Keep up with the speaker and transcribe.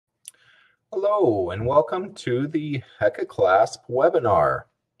Hello and welcome to the Heka Clasp webinar.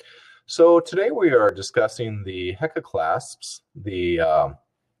 So today we are discussing the Heka Clasps, the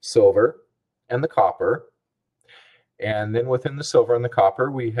silver and the copper. And then within the silver and the copper,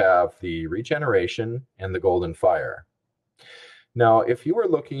 we have the regeneration and the golden fire. Now, if you were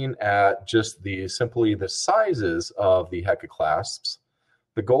looking at just simply the sizes of the Heka Clasps,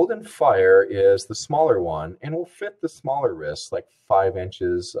 the golden fire is the smaller one and will fit the smaller wrists, like 5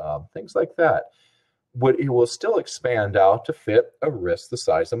 inches, things like that. But it will still expand out to fit a wrist the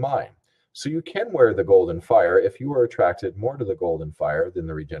size of mine. So you can wear the golden fire if you are attracted more to the golden fire than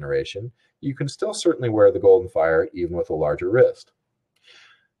the regeneration. You can still certainly wear the golden fire even with a larger wrist.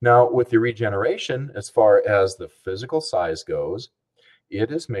 Now, with the regeneration, as far as the physical size goes, it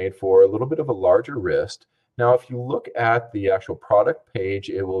is made for a little bit of a larger wrist. Now, if you look at the actual product page,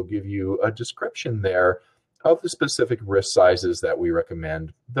 it will give you a description there of the specific wrist sizes that we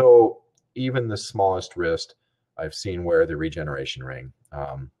recommend, though even the smallest wrist I've seen wear the regeneration ring.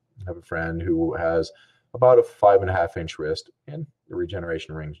 I have a friend who has about a 5.5-inch wrist, and the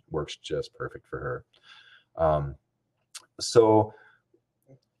regeneration ring works just perfect for her. So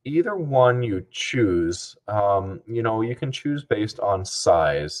either one you choose, you can choose based on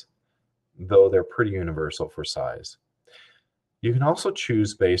size, though they're pretty universal for size. You can also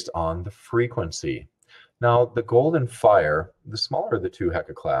choose based on the frequency. Now, the golden fire, the smaller of the two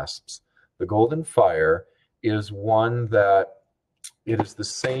Heka clasps, the golden fire is one that it is the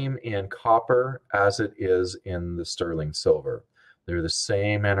same in copper as it is in the sterling silver. They're the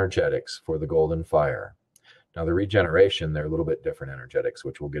same energetics for the golden fire. Now, the regeneration, they're a little bit different energetics,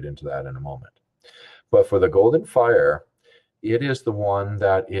 which we'll get into that in a moment. But for the golden fire, it is the one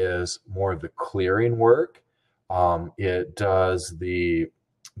that is more of the clearing work. It does the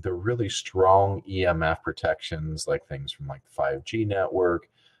really strong EMF protections, like things from like the 5G network,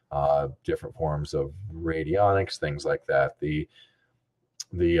 different forms of radionics, things like that. The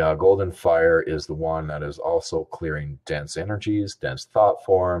golden fire is the one that is also clearing dense energies, dense thought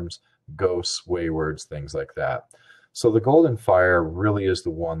forms, ghosts, waywards, things like that. So the golden fire really is the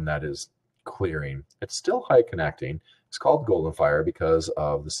one that is clearing. It's still high connecting. It's called golden fire because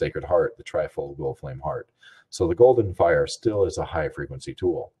of the sacred heart, the trifold gold flame heart. So the golden fire still is a high frequency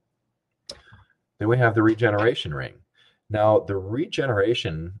tool. Then we have the regeneration ring. Now, the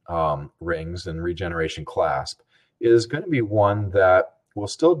regeneration rings and regeneration clasp is going to be one that will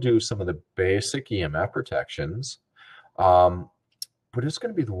still do some of the basic EMF protections, but it's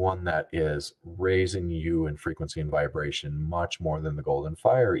going to be the one that is raising you in frequency and vibration much more than the golden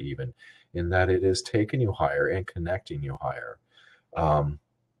fire, even in that it is taking you higher and connecting you higher.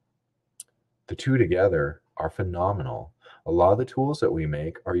 The two together are phenomenal. A lot of the tools that we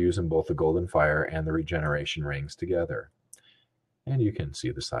make are using both the golden fire and the regeneration rings together. And you can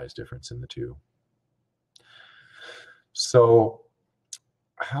see the size difference in the two. So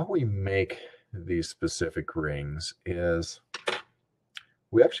how we make these specific rings is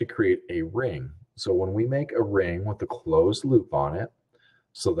we actually create a ring. So when we make a ring with a closed loop on it,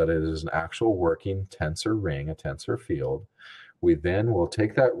 so that it is an actual working tensor ring, a tensor field, we then will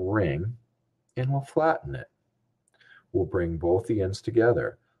take that ring and we'll flatten it. We'll bring both the ends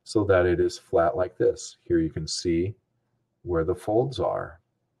together so that it is flat like this. Here you can see where the folds are,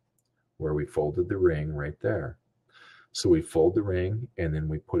 where we folded the ring right there. So we fold the ring and then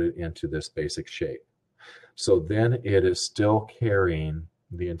we put it into this basic shape. So then it is still carrying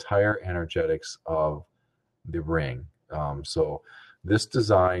the entire energetics of the ring. So this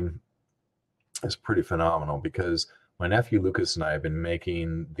design is pretty phenomenal because my nephew Lucas and I have been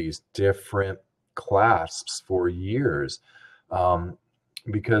making these different clasps for years,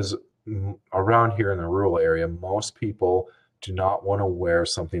 because around here in the rural area, most people do not want to wear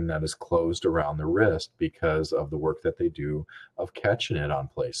something that is closed around the wrist because of the work that they do of catching it on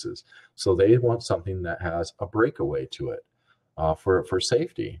places. So they want something that has a breakaway to it for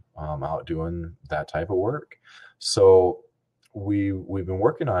safety out doing that type of work. So we've been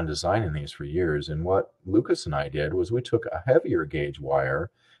working on designing these for years, and what Lucas and I did was we took a heavier gauge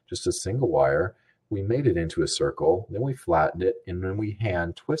wire, just a single wire, we made it into a circle, then we flattened it, and then we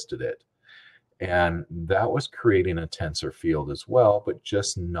hand twisted it. And that was creating a tensor field as well, but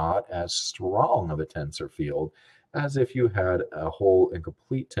just not as strong of a tensor field as if you had a whole and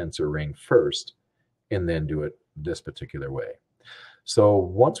complete tensor ring first and then do it this particular way. So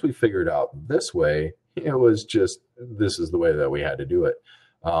once we figured out this way, it was just, this is the way that we had to do it.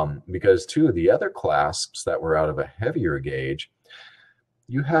 Because two of the other clasps that were out of a heavier gauge,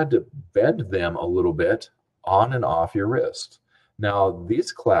 you had to bend them a little bit on and off your wrist. Now,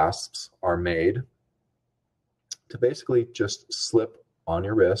 these clasps are made to basically just slip on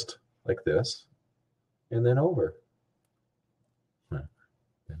your wrist like this, and then over,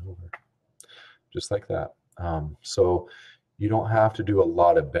 then over, just like that. So you don't have to do a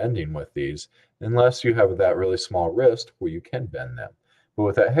lot of bending with these unless you have that really small wrist where you can bend them. But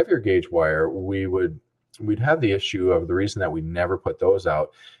with that heavier gauge wire, we'd have the issue of the reason that we never put those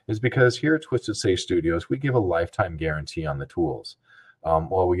out is because here at Twistedsage Studios, we give a lifetime guarantee on the tools.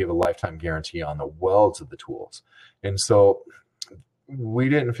 Well, we give a lifetime guarantee on the welds of the tools. And so we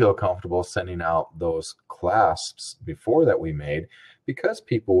didn't feel comfortable sending out those clasps before that we made because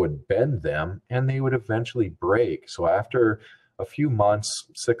people would bend them and they would eventually break. So after a few months,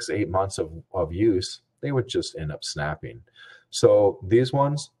 6, 8 months of use, they would just end up snapping. So these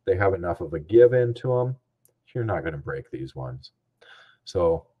ones, they have enough of a give into them. You're not going to break these ones.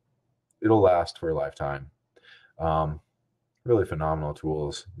 So it'll last for a lifetime. Really phenomenal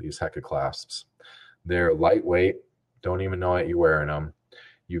tools, these Heka clasps. They're lightweight. Don't even know that you're wearing them.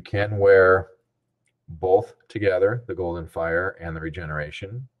 You can wear both together, the Golden Fire and the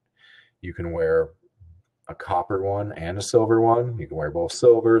Regeneration. You can wear a copper one and a silver one. You can wear both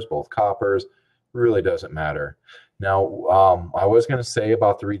silvers, both coppers. Really doesn't matter. Now, I was going to say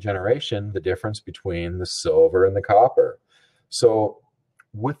about the Regeneration, the difference between the silver and the copper. So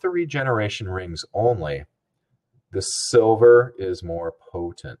with the Regeneration rings only, the silver is more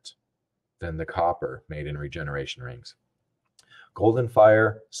potent than the copper made in Regeneration rings. Golden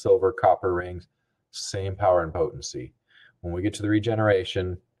Fire, silver, copper rings, same power and potency. When we get to the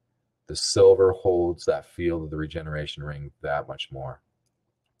Regeneration, the silver holds that field of the Regeneration ring that much more.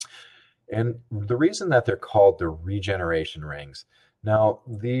 And the reason that they're called the Regeneration rings, now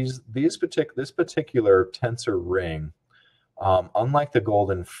this particular tensor ring, unlike the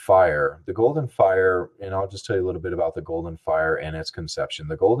Golden Fire, and I'll just tell you a little bit about the Golden Fire and its conception.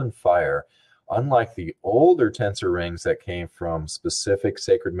 The Golden Fire, unlike the older tensor rings that came from specific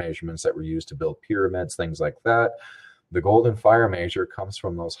sacred measurements that were used to build pyramids, things like that, the Golden Fire measure comes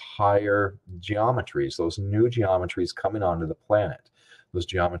from those higher geometries, those new geometries coming onto the planet. Those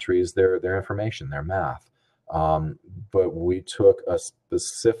geometries, they're information, they're math. But we took a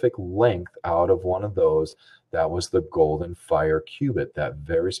specific length out of one of those. That was the Golden Fire cubit, that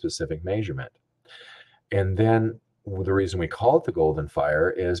very specific measurement. And then the reason we call it the Golden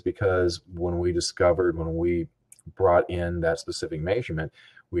Fire is because when we brought in that specific measurement,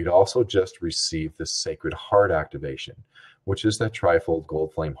 we'd also just received the Sacred Heart activation, which is that trifold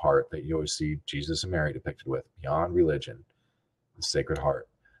gold flame heart that you always see Jesus and Mary depicted with, beyond religion. The Sacred Heart,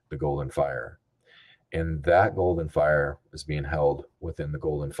 the Golden Fire. And that Golden Fire is being held within the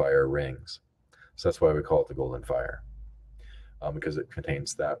Golden Fire rings. So that's why we call it the Golden Fire, because it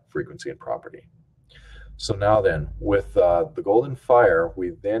contains that frequency and property. So now then, with the Golden Fire,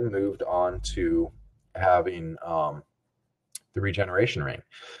 we then moved on to having the Regeneration ring.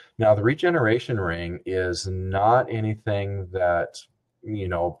 Now, the Regeneration ring is not anything that,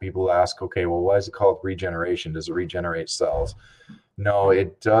 people ask, okay, well, why is it called regeneration? Does it regenerate cells? No,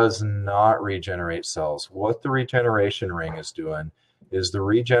 it does not regenerate cells. What the Regeneration ring is doing is the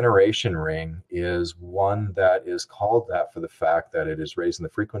Regeneration ring is one that is called that for the fact that it is raising the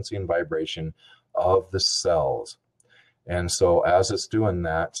frequency and vibration of the cells. And so as it's doing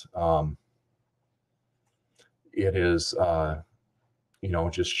that, it is,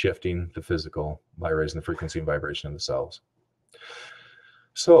 just shifting the physical by raising the frequency and vibration of the cells.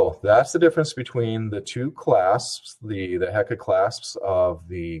 So that's the difference between the two clasps, the Heka clasps of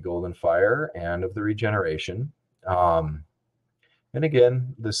the Golden Fire and of the Regeneration. And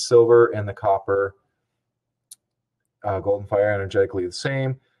again, the silver and the copper, Golden Fire energetically the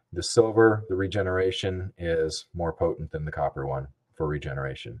same. The silver, the Regeneration, is more potent than the copper one for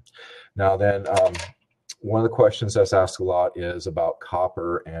regeneration. Now then, one of the questions that's asked a lot is about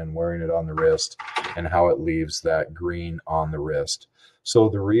copper and wearing it on the wrist and how it leaves that green on the wrist. So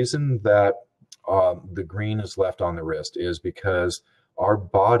the reason that the green is left on the wrist is because our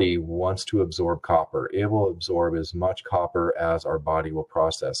body wants to absorb copper. It will absorb as much copper as our body will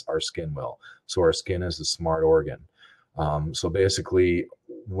process, our skin will. So our skin is a smart organ. So basically,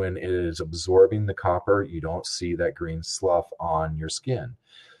 when it is absorbing the copper, you don't see that green slough on your skin.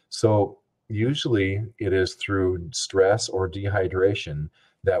 So usually it is through stress or dehydration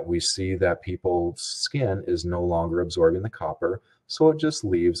that we see that people's skin is no longer absorbing the copper. So it just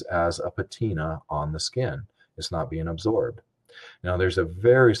leaves as a patina on the skin. It's not being absorbed. Now, there's a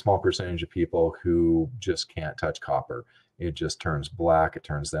very small percentage of people who just can't touch copper. It just turns black. It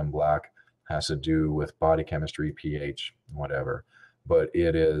turns them black. Has to do with body chemistry, pH, whatever. But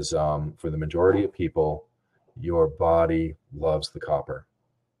it is, for the majority of people, your body loves the copper.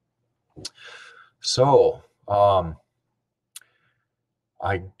 So,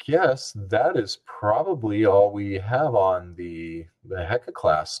 I guess that is probably all we have on the Heka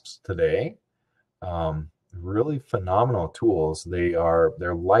clasps today. Really phenomenal tools. They're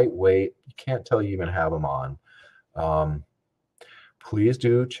lightweight. You can't tell you even have them on. Um, please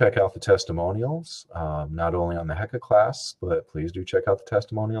do check out the testimonials, not only on the Heka class, but please do check out the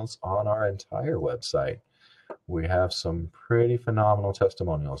testimonials on our entire website. We have some pretty phenomenal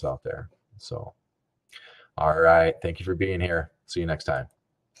testimonials out there. So, all right. Thank you for being here. See you next time.